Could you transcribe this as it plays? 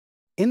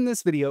In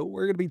this video,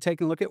 we're going to be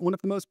taking a look at one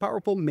of the most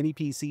powerful mini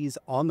PCs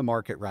on the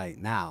market right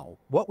now.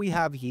 What we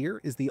have here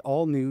is the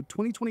all-new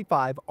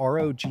 2025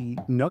 ROG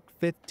NUC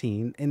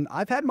 15, and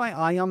I've had my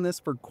eye on this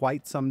for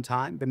quite some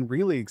time, been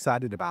really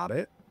excited about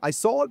it. I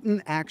saw it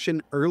in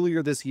action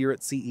earlier this year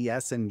at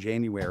CES in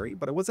January,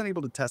 but I wasn't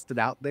able to test it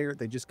out there.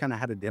 They just kind of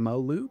had a demo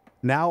loop.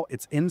 Now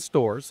it's in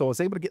store, so I was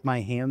able to get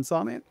my hands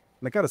on it.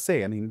 And I gotta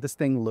say, this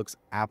thing looks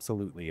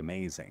absolutely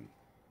amazing.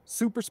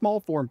 Super small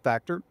form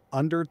factor,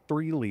 under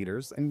 3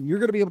 liters, and you're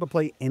going to be able to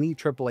play any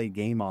AAA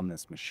game on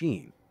this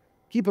machine.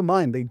 Keep in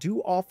mind, they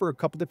do offer a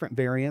couple different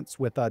variants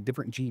with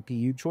different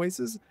GPU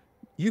choices.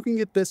 You can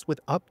get this with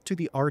up to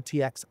the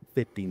RTX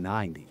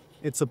 5090.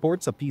 It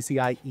supports a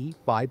PCIe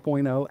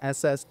 5.0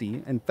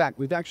 SSD. In fact,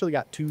 we've actually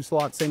got 2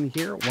 slots in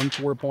here, one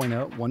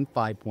 4.0, one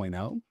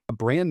 5.0. A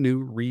brand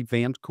new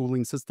revamped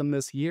cooling system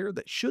this year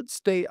that should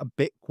stay a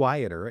bit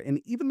quieter.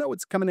 And even though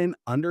it's coming in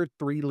under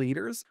 3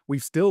 liters,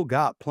 we've still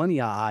got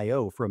plenty of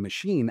I/O for a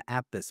machine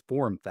at this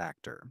form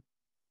factor.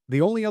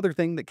 The only other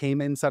thing that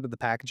came inside of the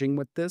packaging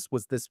with this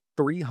was this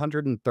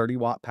 330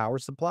 watt power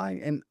supply.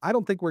 And I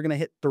don't think we're going to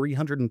hit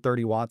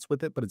 330 watts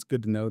with it, but it's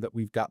good to know that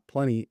we've got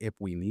plenty if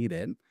we need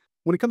it.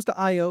 When it comes to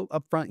I/O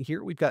up front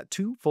here, we've got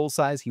 2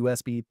 full-size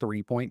USB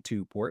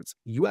 3.2 ports,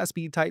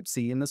 USB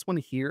Type-C, and this one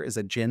here is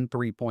a Gen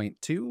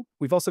 3.2.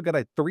 We've also got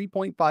a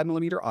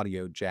 3.5mm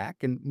audio jack,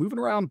 and moving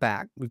around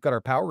back, we've got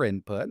our power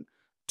input,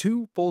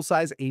 2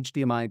 full-size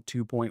HDMI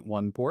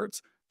 2.1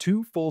 ports,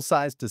 2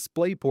 full-size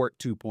DisplayPort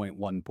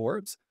 2.1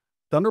 ports,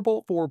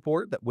 Thunderbolt 4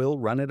 port that will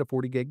run at a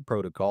 40 gig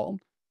protocol,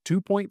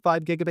 2.5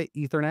 gigabit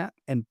Ethernet,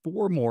 and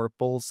 4 more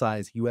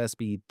full-size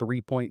USB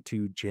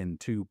 3.2 Gen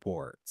 2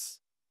 ports.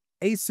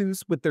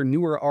 ASUS, with their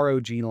newer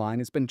ROG line,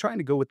 has been trying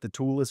to go with the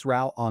toolless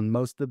route on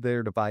most of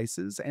their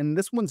devices, and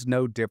this one's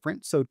no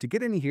different. So to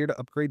get in here to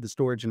upgrade the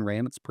storage and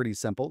RAM, it's pretty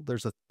simple.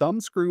 There's a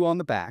thumb screw on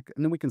the back,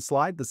 and then we can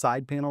slide the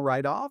side panel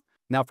right off.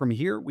 Now from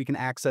here, we can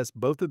access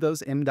both of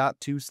those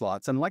M.2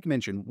 slots, and like I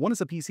mentioned, one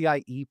is a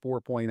PCIe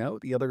 4.0,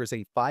 the other is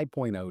a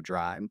 5.0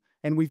 drive,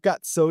 and we've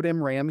got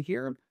SODIMM RAM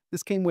here.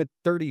 This came with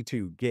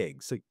 32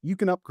 gigs, so you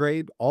can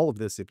upgrade all of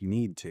this if you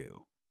need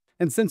to.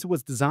 And since it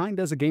was designed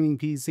as a gaming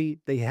PC,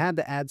 they had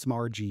to add some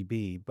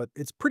RGB, but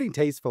it's pretty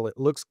tasteful. It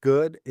looks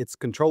good. It's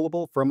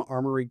controllable from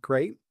Armory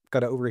Crate.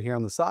 Got it over here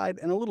on the side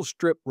and a little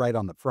strip right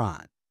on the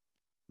front.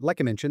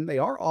 Like I mentioned, they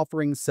are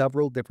offering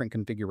several different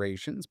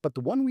configurations, but the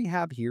one we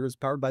have here is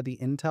powered by the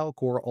Intel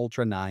Core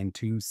Ultra 9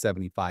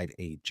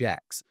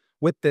 275HX.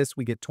 With this,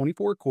 we get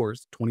 24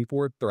 cores,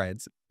 24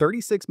 threads,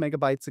 36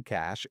 megabytes of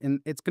cache, and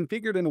it's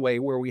configured in a way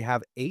where we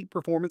have 8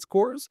 performance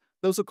cores.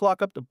 Those will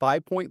clock up to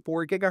 5.4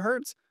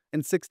 gigahertz,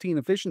 and 16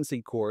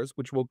 efficiency cores,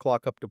 which will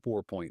clock up to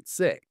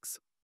 4.6.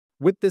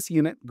 With this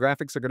unit,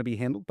 graphics are going to be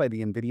handled by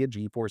the NVIDIA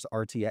GeForce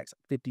RTX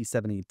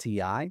 5070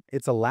 Ti.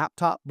 It's a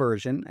laptop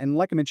version, and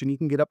like I mentioned, you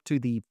can get up to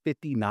the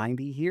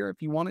 5090 here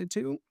if you wanted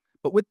to.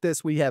 But with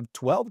this, we have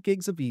 12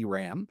 gigs of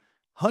VRAM,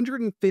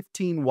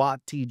 115 watt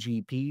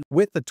TGP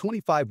with a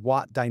 25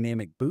 watt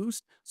dynamic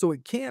boost, so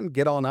it can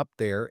get on up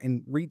there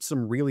and reach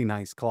some really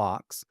nice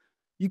clocks.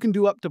 You can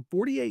do up to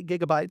 48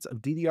 gigabytes of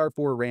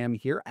DDR4 RAM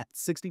here at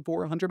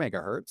 6400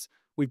 megahertz.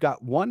 We've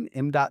got one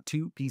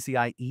M.2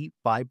 PCIe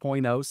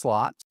 5.0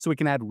 slot, so we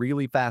can add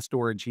really fast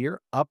storage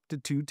here, up to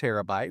 2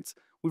 terabytes.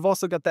 We've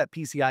also got that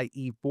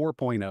PCIe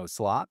 4.0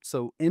 slot,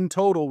 so in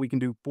total, we can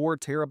do 4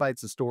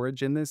 terabytes of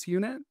storage in this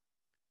unit.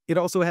 It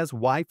also has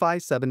Wi-Fi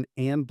 7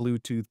 and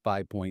Bluetooth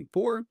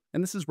 5.4,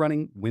 and this is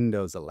running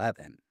Windows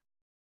 11.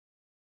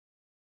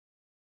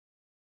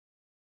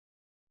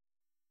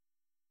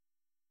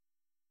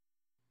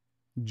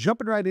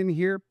 Jumping right in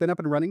here, been up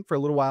and running for a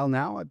little while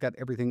now. I've got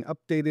everything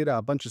updated,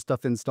 a bunch of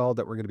stuff installed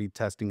that we're going to be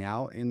testing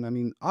out.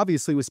 And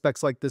obviously with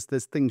specs like this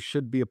thing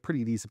should be a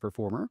pretty decent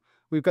performer.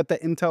 We've got the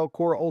Intel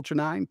Core Ultra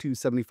 9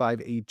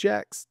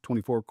 275HX,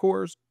 24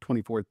 cores,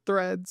 24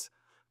 threads,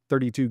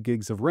 32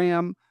 gigs of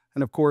RAM.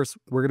 And of course,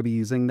 we're going to be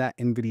using that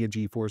NVIDIA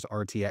GeForce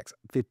RTX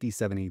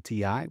 5070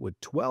 Ti with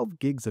 12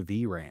 gigs of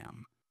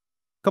VRAM.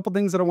 A couple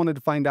things that I wanted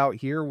to find out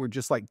here were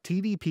just like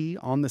TDP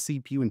on the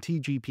CPU and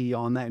TGP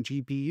on that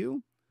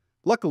GPU.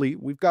 Luckily,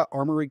 we've got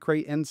Armory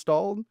Crate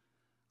installed.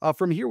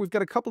 From here, we've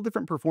got a couple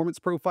different performance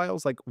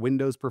profiles like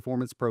Windows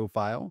Performance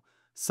Profile,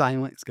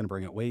 Silent, it's going to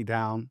bring it way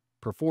down,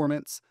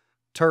 Performance,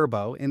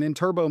 Turbo, and in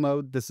Turbo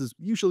mode, this is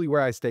usually where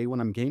I stay when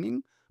I'm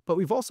gaming, but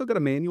we've also got a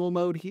manual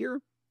mode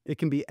here. It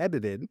can be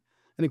edited,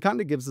 and it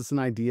kind of gives us an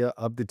idea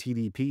of the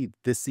TDP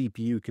this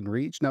CPU can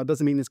reach. Now, it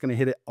doesn't mean it's going to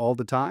hit it all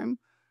the time,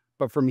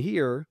 but from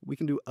here, we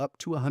can do up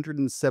to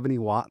 170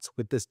 watts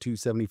with this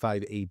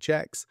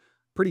 275HX.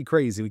 Pretty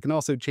crazy. We can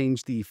also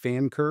change the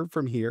fan curve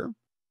from here.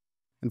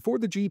 And for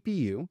the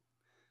GPU,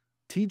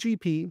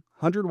 TGP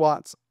 100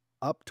 watts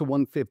up to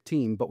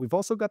 115, but we've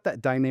also got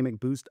that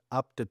dynamic boost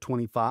up to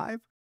 25. We've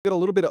got a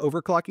little bit of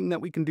overclocking that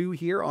we can do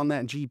here on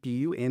that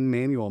GPU in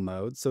manual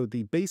mode. So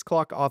the base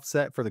clock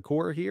offset for the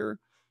core here,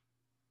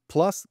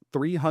 plus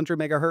 300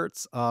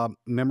 megahertz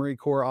memory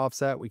core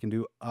offset. We can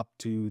do up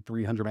to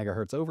 300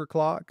 megahertz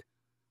overclock.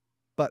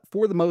 But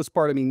for the most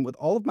part, with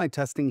all of my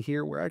testing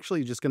here, we're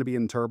actually just going to be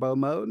in turbo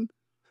mode.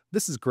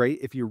 This is great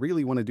if you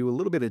really want to do a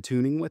little bit of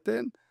tuning with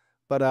it,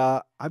 but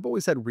I've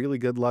always had really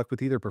good luck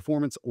with either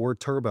performance or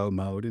turbo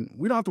mode, and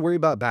we don't have to worry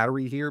about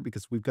battery here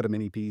because we've got a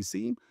mini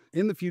PC.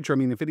 In the future, I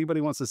mean, if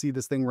anybody wants to see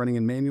this thing running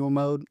in manual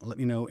mode, let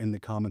me know in the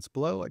comments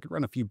below. I could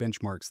run a few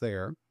benchmarks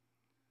there.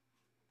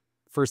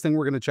 First thing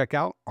we're going to check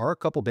out are a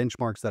couple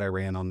benchmarks that I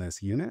ran on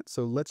this unit,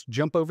 so let's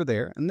jump over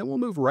there, and then we'll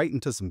move right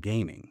into some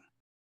gaming.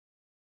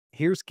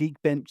 Here's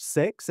Geekbench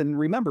 6, and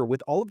remember,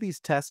 with all of these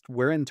tests,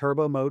 we're in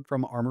turbo mode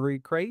from Armory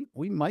Crate.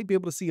 We might be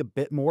able to see a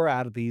bit more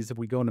out of these if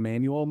we go into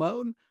manual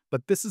mode,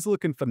 but this is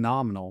looking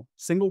phenomenal.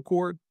 Single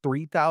core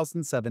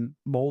 3007,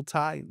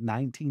 multi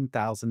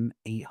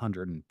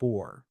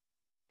 19,804.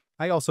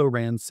 I also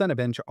ran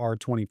Cinebench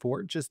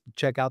R24 just to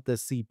check out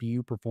this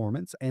CPU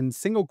performance, and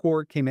single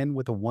core came in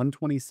with a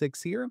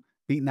 126 here,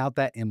 beating out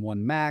that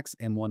M1 Max,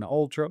 M1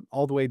 Ultra,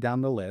 all the way down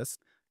the list.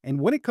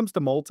 And when it comes to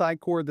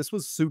multi-core, this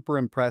was super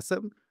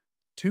impressive.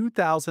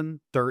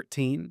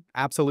 2013,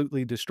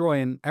 absolutely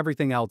destroying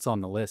everything else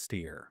on the list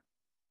here.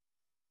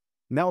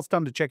 Now it's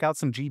time to check out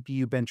some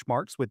GPU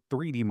benchmarks with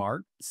 3D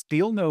Mark.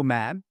 Steel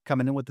Nomad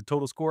coming in with a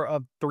total score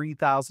of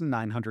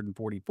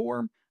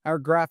 3,944. Our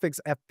graphics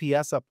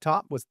FPS up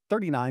top was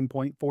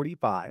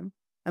 39.45.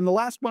 And the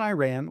last one I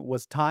ran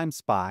was Time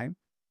Spy,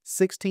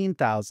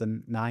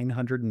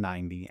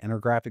 16,990, and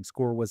our graphics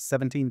score was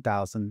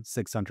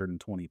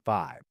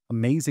 17,625.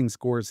 Amazing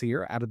scores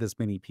here out of this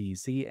mini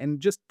PC,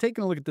 and just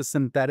taking a look at the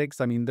synthetics,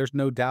 I mean, there's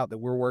no doubt that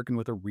we're working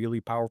with a really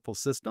powerful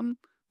system,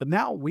 but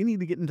now we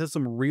need to get into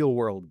some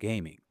real-world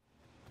gaming.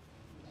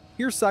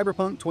 Here's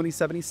Cyberpunk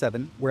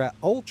 2077. We're at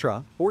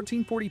Ultra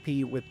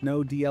 1440p with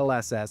no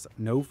DLSS,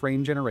 no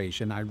frame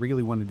generation. I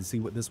really wanted to see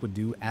what this would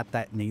do at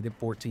that native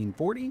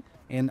 1440.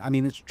 And I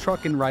mean, it's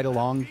trucking right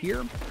along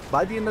here.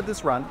 By the end of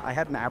this run, I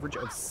had an average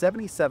of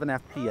 77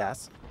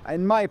 FPS.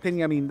 In my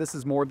opinion, I mean, this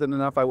is more than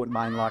enough. I wouldn't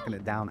mind locking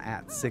it down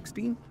at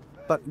 60.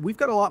 But we've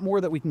got a lot more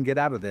that we can get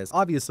out of this.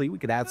 Obviously, we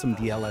could add some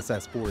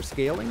DLSS for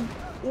scaling,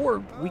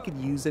 or we could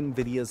use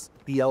NVIDIA's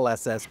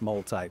DLSS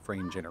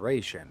multi-frame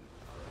generation.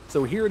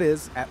 So here it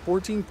is at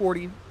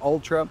 1440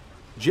 Ultra,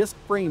 just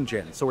frame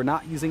gen. So we're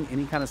not using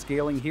any kind of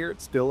scaling here.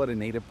 It's still at a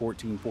native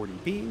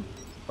 1440p,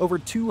 over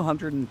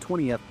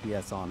 220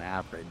 FPS on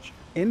average.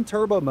 In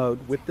turbo mode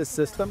with this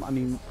system, I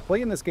mean,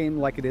 playing this game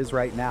like it is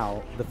right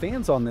now, the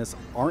fans on this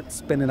aren't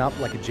spinning up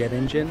like a jet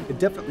engine. It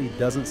definitely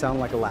doesn't sound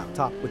like a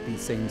laptop with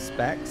these same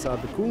specs. The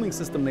cooling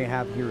system they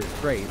have here is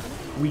great.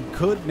 We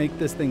could make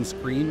this thing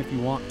scream if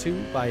you want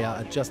to by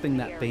adjusting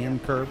that fan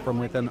curve from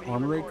within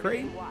Armory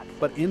Crate,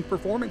 but in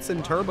performance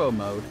in turbo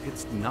mode,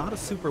 it's not a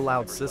super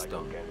loud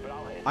system.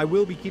 I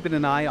will be keeping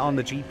an eye on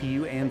the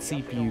GPU and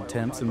CPU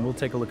temps, and we'll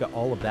take a look at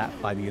all of that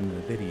by the end of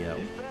the video.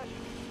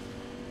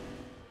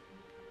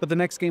 But the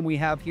next game we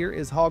have here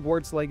is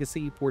Hogwarts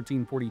Legacy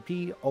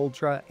 1440p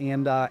Ultra,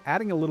 and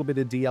adding a little bit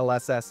of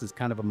DLSS is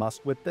kind of a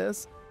must with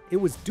this. It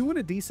was doing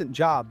a decent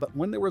job, but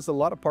when there was a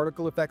lot of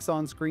particle effects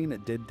on screen,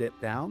 it did dip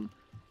down.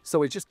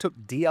 So it just took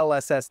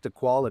DLSS to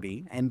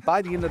quality, and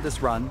by the end of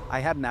this run, I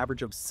had an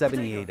average of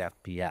 78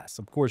 FPS.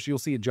 Of course, you'll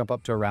see it jump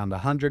up to around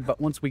 100, but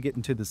once we get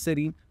into the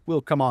city,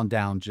 we'll come on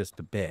down just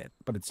a bit.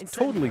 But it's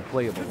totally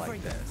playable like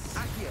this.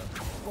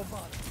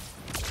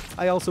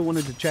 I also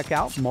wanted to check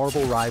out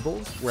Marvel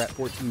Rivals. We're at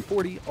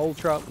 1440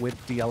 Ultra with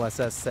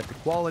DLSS set to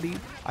quality.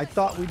 I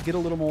thought we'd get a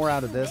little more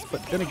out of this,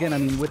 but then again, I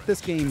mean, with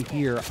this game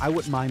here, I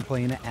wouldn't mind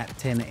playing it at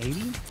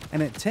 1080.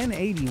 And at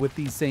 1080 with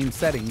these same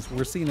settings,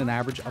 we're seeing an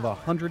average of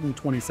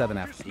 127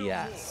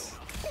 FPS.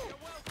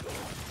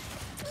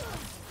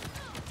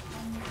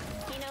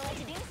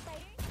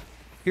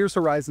 Here's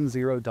Horizon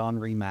Zero Dawn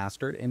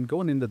Remastered, and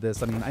going into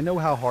this, I mean, I know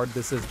how hard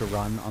this is to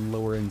run on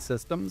lower-end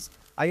systems.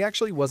 I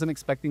actually wasn't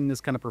expecting this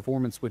kind of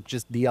performance with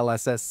just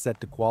DLSS set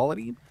to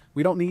quality.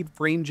 We don't need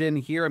frame gen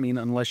here, I mean,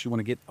 unless you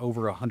want to get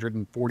over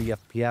 140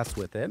 FPS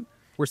with it.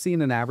 We're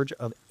seeing an average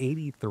of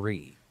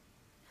 83.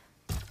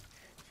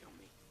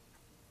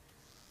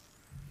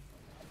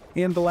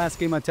 And the last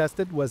game I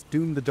tested was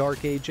Doom the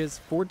Dark Ages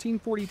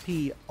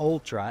 1440p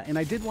Ultra, and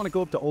I did want to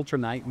go up to Ultra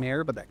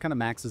Nightmare, but that kind of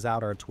maxes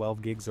out our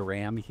 12 gigs of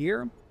RAM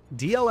here.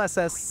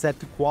 DLSS set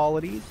to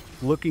quality,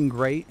 looking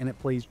great, and it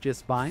plays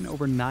just fine,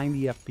 over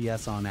 90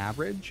 FPS on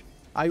average.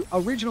 I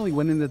originally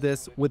went into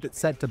this with it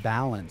set to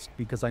balanced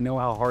because I know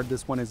how hard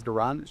this one is to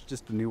run. It's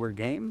just a newer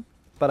game,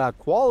 but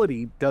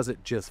quality does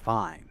it just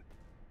fine.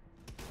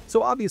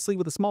 So obviously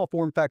with a small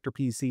form factor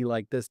PC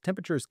like this,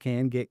 temperatures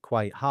can get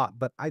quite hot,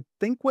 but I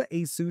think what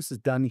ASUS has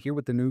done here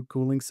with the new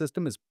cooling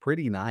system is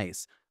pretty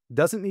nice.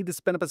 Doesn't need to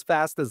spin up as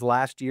fast as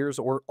last year's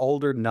or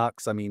older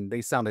NUCs. I mean,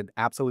 they sounded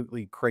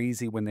absolutely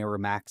crazy when they were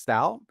maxed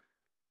out.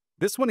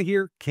 This one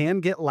here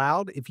can get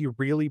loud if you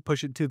really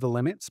push it to the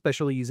limit,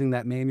 especially using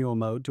that manual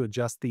mode to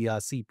adjust the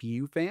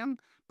CPU fan,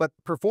 but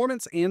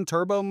performance and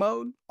turbo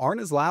mode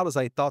aren't as loud as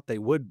I thought they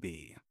would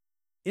be.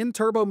 In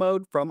turbo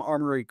mode from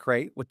Armory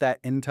Crate with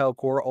that Intel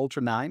Core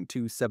Ultra 9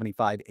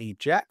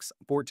 275HX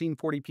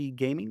 1440p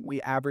gaming,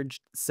 we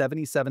averaged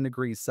 77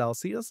 degrees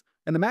Celsius,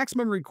 and the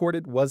maximum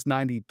recorded was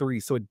 93,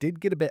 so it did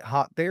get a bit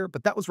hot there,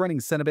 but that was running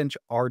Cinebench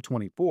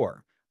R24.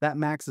 That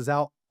maxes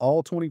out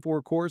all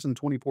 24 cores and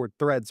 24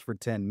 threads for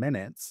 10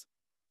 minutes.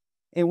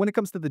 And when it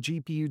comes to the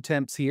GPU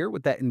temps here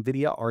with that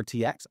NVIDIA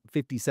RTX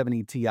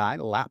 5070 Ti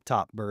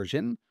laptop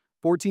version,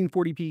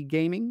 1440p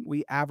gaming,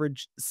 we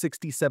averaged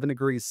 67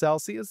 degrees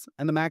Celsius,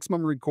 and the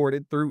maximum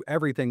recorded through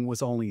everything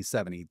was only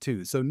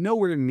 72, so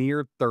nowhere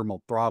near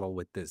thermal throttle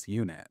with this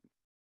unit.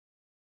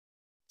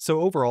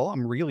 So overall,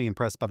 I'm really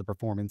impressed by the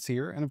performance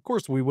here, and of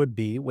course we would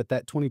be with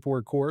that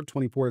 24-core,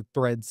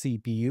 24-thread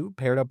CPU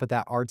paired up with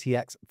that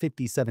RTX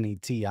 5070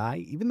 Ti.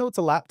 Even though it's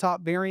a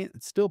laptop variant,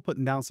 it's still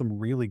putting down some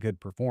really good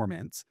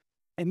performance.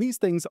 And these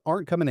things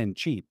aren't coming in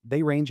cheap.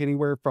 They range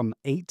anywhere from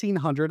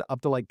 $1,800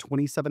 up to like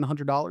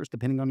 $2,700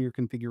 depending on your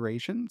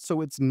configuration. So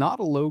it's not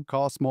a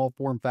low-cost, small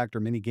form factor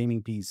mini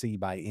gaming PC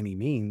by any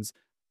means.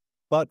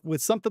 But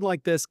with something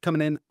like this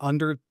coming in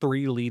under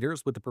 3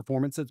 liters with the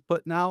performance it's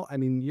putting out, I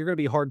mean, you're going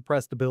to be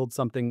hard-pressed to build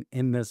something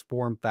in this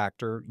form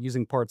factor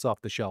using parts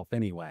off the shelf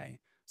anyway.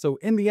 So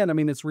in the end, I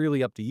mean, it's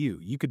really up to you.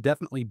 You could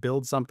definitely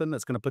build something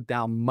that's going to put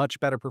down much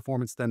better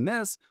performance than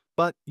this,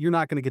 but you're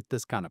not going to get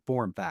this kind of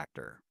form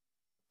factor.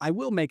 I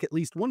will make at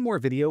least one more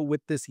video with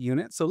this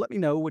unit, so let me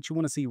know what you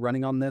want to see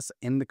running on this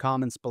in the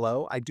comments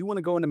below. I do want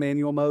to go into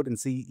manual mode and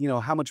see,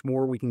 how much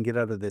more we can get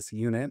out of this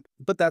unit.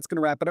 But that's going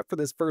to wrap it up for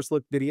this first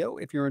look video.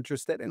 If you're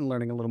interested in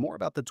learning a little more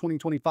about the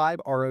 2025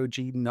 ROG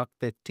NUC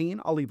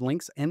 15, I'll leave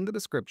links in the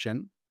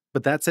description.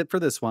 But that's it for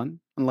this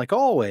one. And like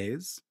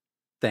always,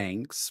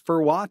 thanks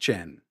for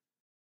watching.